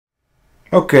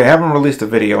Okay, I haven't released a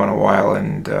video in a while,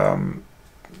 and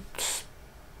it's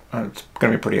going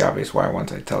to be pretty obvious why.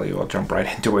 Once I tell you, I'll jump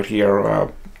right into it here.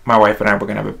 My wife and I were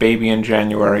going to have a baby in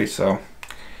January, so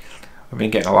we've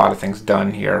been getting a lot of things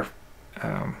done here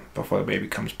before the baby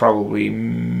comes, probably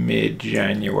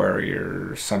mid-January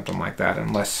or something like that,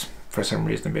 unless for some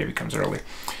reason the baby comes early.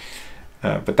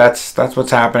 But that's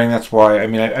what's happening. That's why,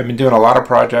 I've been doing a lot of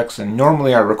projects, and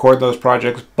normally I record those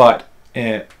projects, but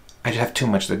I just have too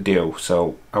much to do,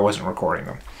 so I wasn't recording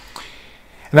them.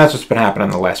 And that's what's been happening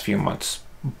in the last few months.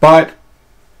 But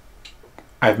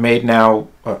I've made now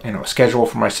a schedule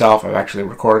for myself. I've actually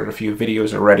recorded a few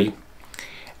videos already,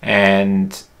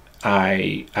 and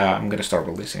I'm going to start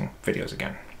releasing videos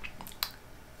again.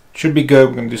 Should be good.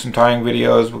 We're going to do some tying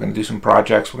videos. We're going to do some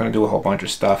projects. We're going to do a whole bunch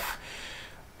of stuff.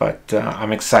 But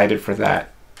I'm excited for that.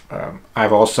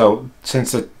 I've also,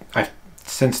 since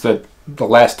the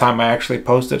last time I actually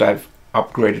posted, I've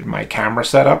upgraded my camera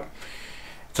setup.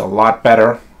 It's a lot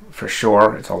better, for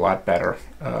sure. It's a lot better.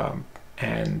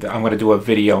 And I'm going to do a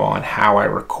video on how I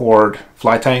record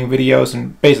fly tying videos,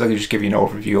 and basically just give you an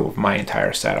overview of my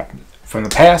entire setup from the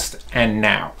past and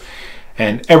now,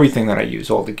 and everything that I use,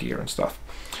 all the gear and stuff.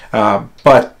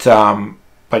 But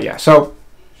yeah, so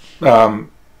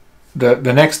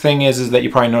the next thing is that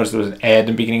you probably noticed there was an ad in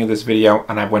the beginning of this video,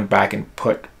 and I went back and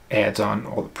put ads on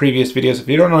all the previous videos. If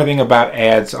you don't know anything about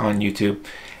ads on YouTube,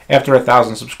 after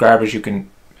 1,000 subscribers, you can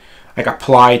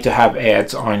apply to have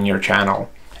ads on your channel.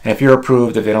 And if you're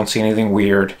approved, if they don't see anything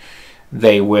weird,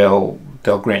 they'll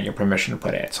grant you permission to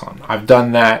put ads on. I've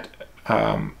done that.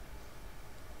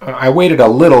 I waited a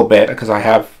little bit because I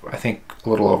have, I think, a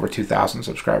little over 2,000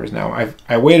 subscribers now.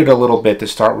 I waited a little bit to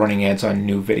start running ads on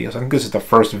new videos. I think this is the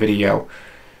first video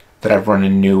that I've run a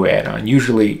new ad on.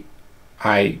 Usually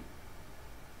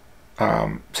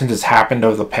since it's happened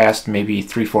over the past maybe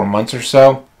 3-4 months or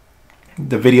so,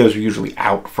 the videos are usually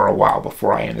out for a while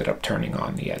before I ended up turning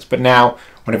on the ads. But now,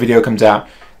 when a video comes out,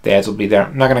 the ads will be there.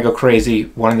 I'm not going to go crazy.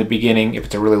 One in the beginning. If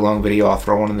it's a really long video, I'll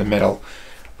throw one in the middle.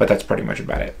 But that's pretty much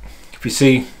about it. If you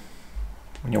see,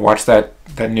 when you watch that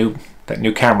new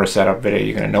camera setup video,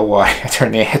 you're going to know why I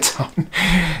turned the ads on.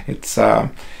 It's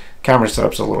camera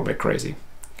setup's a little bit crazy,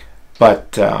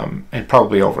 but and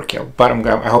probably overkill. But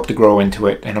I hope to grow into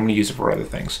it, and I'm going to use it for other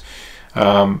things.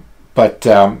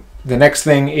 The next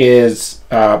thing is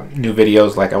new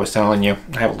videos, like I was telling you.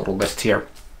 I have a little list here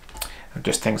of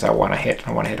just things I want to hit.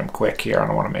 I want to hit them quick here. I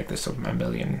don't want to make this a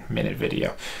 1,000,000-minute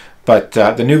video. But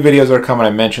the new videos that are coming,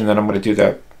 I mentioned that I'm going to do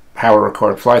the how I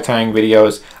record fly tying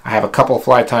videos. I have a couple of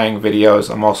fly tying videos.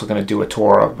 I'm also going to do a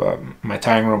tour of my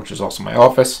tying room, which is also my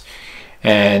office.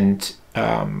 And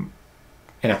and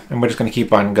we're just going to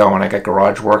keep on going. I got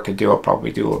garage work to do. I'll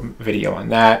probably do a video on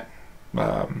that.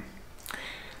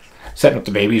 Setting up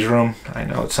the baby's room. I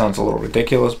know it sounds a little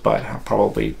ridiculous, but I'll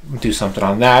probably do something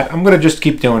on that. I'm going to just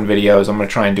keep doing videos. I'm going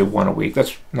to try and do one a week.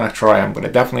 That's not try. I'm going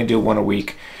to definitely do one a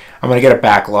week. I'm going to get a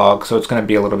backlog, so it's going to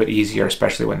be a little bit easier,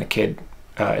 especially when the kid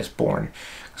is born.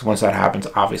 Because once that happens,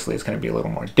 obviously it's going to be a little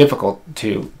more difficult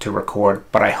to record,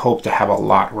 but I hope to have a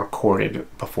lot recorded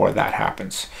before that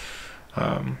happens.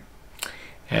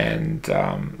 And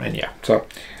yeah, so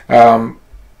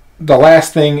the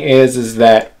last thing is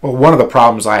that one of the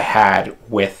problems I had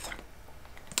with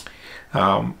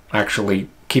actually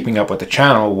keeping up with the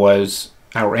channel was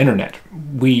our internet.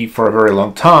 We, for a very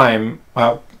long time,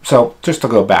 so just to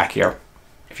go back here,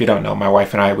 if you don't know, my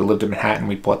wife and I, we lived in Manhattan.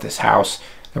 We bought this house,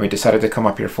 and we decided to come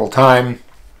up here full time,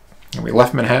 and we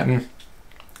left Manhattan.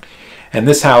 And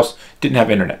this house didn't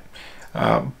have internet,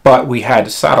 but we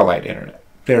had satellite internet.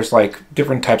 There's like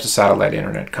different types of satellite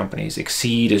internet companies.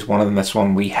 Exceed is one of them. That's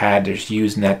one we had. There's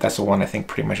Usenet. That's the one I think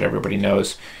pretty much everybody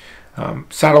knows.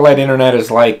 Satellite internet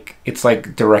is it's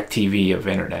like DirecTV of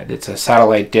internet. It's a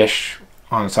satellite dish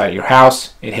on the side of your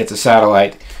house. It hits a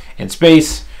satellite in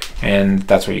space, and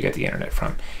that's where you get the internet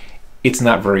from. It's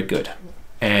not very good,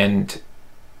 and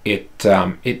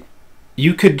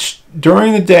you could,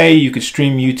 during the day, you could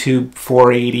stream YouTube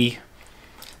 480.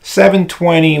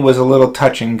 720 was a little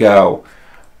touch and go.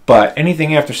 But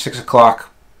anything after 6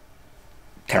 o'clock,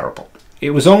 terrible. It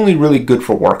was only really good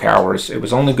for work hours. It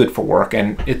was only good for work,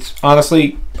 and it's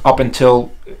honestly up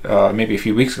until maybe a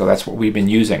few weeks ago, that's what we've been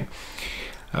using.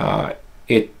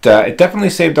 It definitely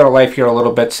saved our life here a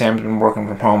little bit. Sam's been working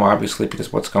from home, obviously, because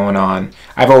of what's going on.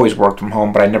 I've always worked from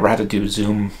home, but I never had to do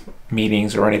Zoom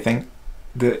meetings or anything.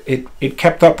 It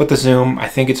kept up with the Zoom. I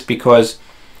think it's because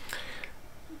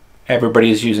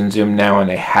everybody is using Zoom now, and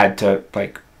they had to,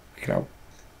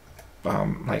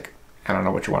 I don't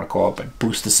know what you want to call it, but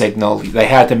boost the signal. They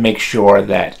had to make sure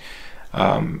that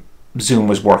Zoom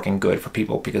was working good for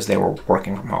people because they were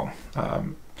working from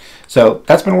home. So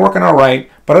that's been working all right.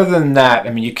 But other than that, I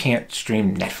mean, you can't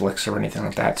stream Netflix or anything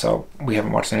like that. So we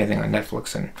haven't watched anything on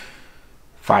Netflix in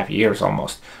 5 years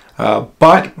almost.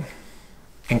 But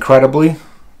incredibly,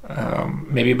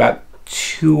 maybe about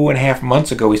 2.5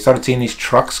 months ago, we started seeing these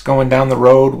trucks going down the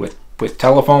road with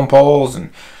telephone poles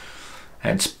and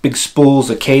big spools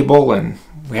of cable, and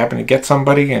we happened to get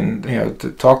somebody and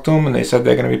to talk to them, and they said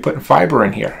they're going to be putting fiber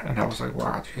in here, and I was like,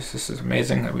 wow, geez, this is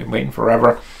amazing. I've been waiting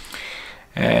forever.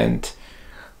 And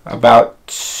about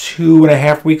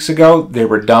 2.5 weeks ago, they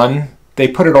were done. They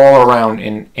put it all around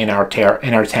in our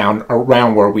town,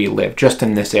 around where we live, just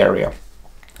in this area.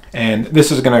 And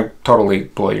this is going to totally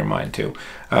blow your mind too.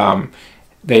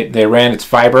 They ran its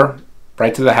fiber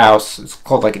right to the house. It's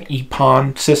called like an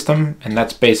EPON system, and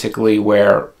that's basically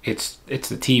where it's the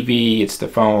TV, it's the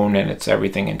phone, and it's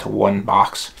everything into one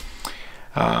box.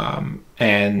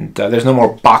 There's no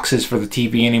more boxes for the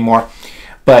TV anymore.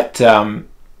 But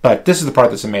this is the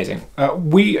part that's amazing.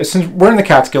 Since we're in the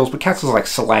Catskills, but Catskills is like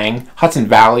slang. Hudson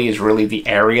Valley is really the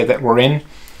area that we're in.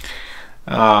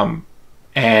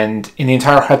 And in the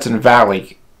entire Hudson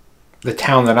Valley, the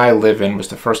town that I live in was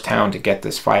the first town to get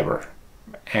this fiber.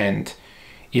 And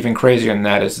even crazier than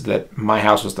that is that my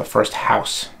house was the first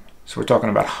house. So we're talking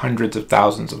about hundreds of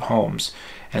thousands of homes.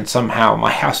 And somehow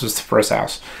my house was the first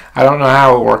house. I don't know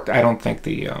how it worked. I don't think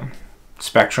the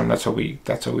Spectrum, that's what we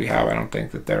have. I don't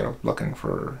think that they're looking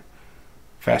for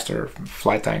faster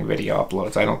flight time video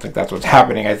uploads. I don't think that's what's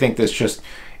happening. I think this just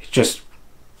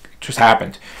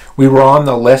happened. We were on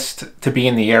the list to be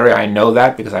in the area. I know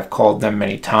that because I've called them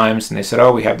many times, and they said,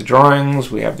 oh, we have the drawings,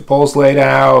 we have the poles laid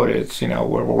out, it's,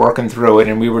 we're working through it,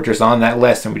 and we were just on that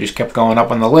list, and we just kept going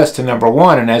up on the list to number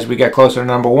 1, and as we got closer to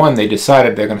number 1, they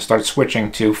decided they're going to start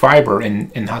switching to fiber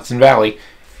in Hudson Valley,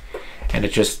 and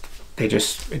it just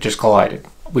collided.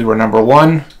 We were number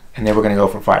 1, and they were going to go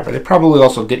for fiber. They probably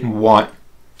also didn't want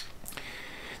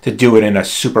to do it in a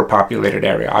super populated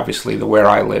area. Obviously, where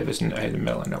I live is in the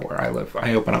middle of nowhere.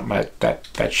 I open up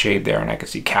that shade there, and I can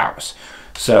see cows.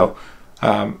 So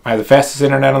I have the fastest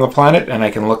internet on the planet, and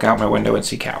I can look out my window and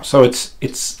see cows. So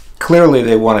it's clearly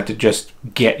they wanted to just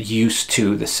get used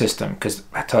to the system, because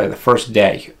I tell you, the first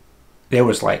day there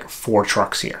was like 4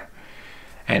 trucks here.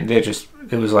 And it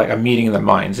was like a meeting of the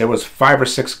minds. There was 5 or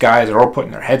 6 guys that are all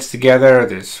putting their heads together.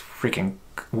 There's freaking,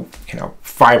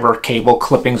 fiber cable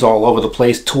clippings all over the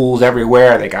place, tools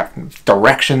everywhere. They got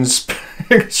directions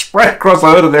spread across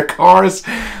the hood of their cars.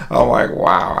 I'm like,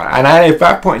 wow. And at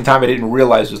that point in time, I didn't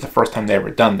realize it was the first time they ever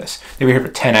done this. They were here for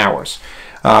 10 hours.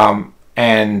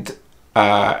 It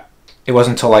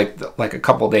wasn't until like a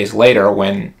couple of days later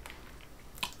when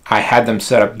I had them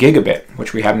set up Gigabit,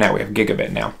 which we have now. We have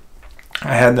Gigabit now.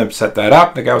 I had them set that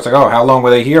up. The guy was like, oh, how long were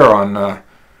they here on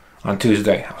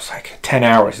Tuesday? I was like, 10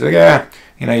 hours. He's like, yeah,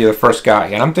 you're the first guy.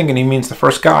 And I'm thinking he means the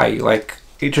first guy, like,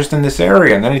 just in this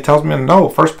area. And then he tells me, no,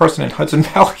 first person in Hudson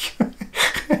Valley.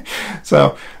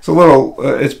 So it's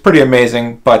it's pretty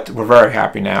amazing, but we're very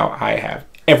happy now. I have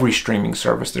every streaming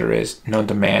service there is known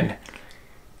to man.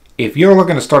 If you're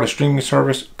looking to start a streaming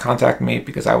service, contact me,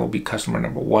 because I will be customer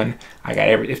number 1. I got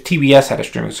if TBS had a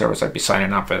streaming service, I'd be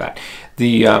signing up for that.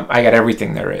 I got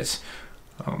everything there is.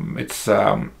 It's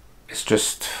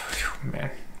just, man,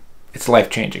 it's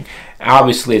life-changing.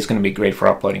 Obviously, it's going to be great for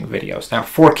uploading videos. Now,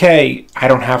 4K, I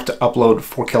don't have to upload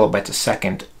 4 kilobytes a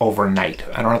second overnight.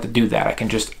 I don't have to do that. I can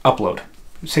just upload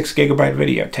 6 gigabyte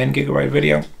video, 10 gigabyte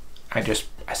video. I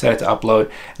set it to upload.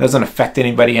 It doesn't affect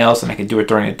anybody else, and I can do it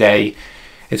during the day.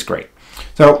 It's great.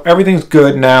 So everything's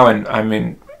good now, and I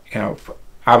mean,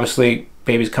 obviously,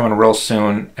 baby's coming real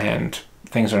soon, and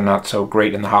things are not so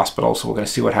great in the hospital, so we're going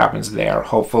to see what happens there.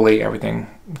 Hopefully everything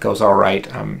goes all right.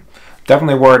 I'm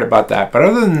definitely worried about that, but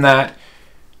other than that,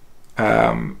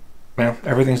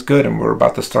 everything's good, and we're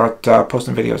about to start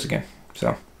posting videos again.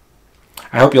 So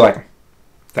I hope you like them.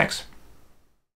 Thanks.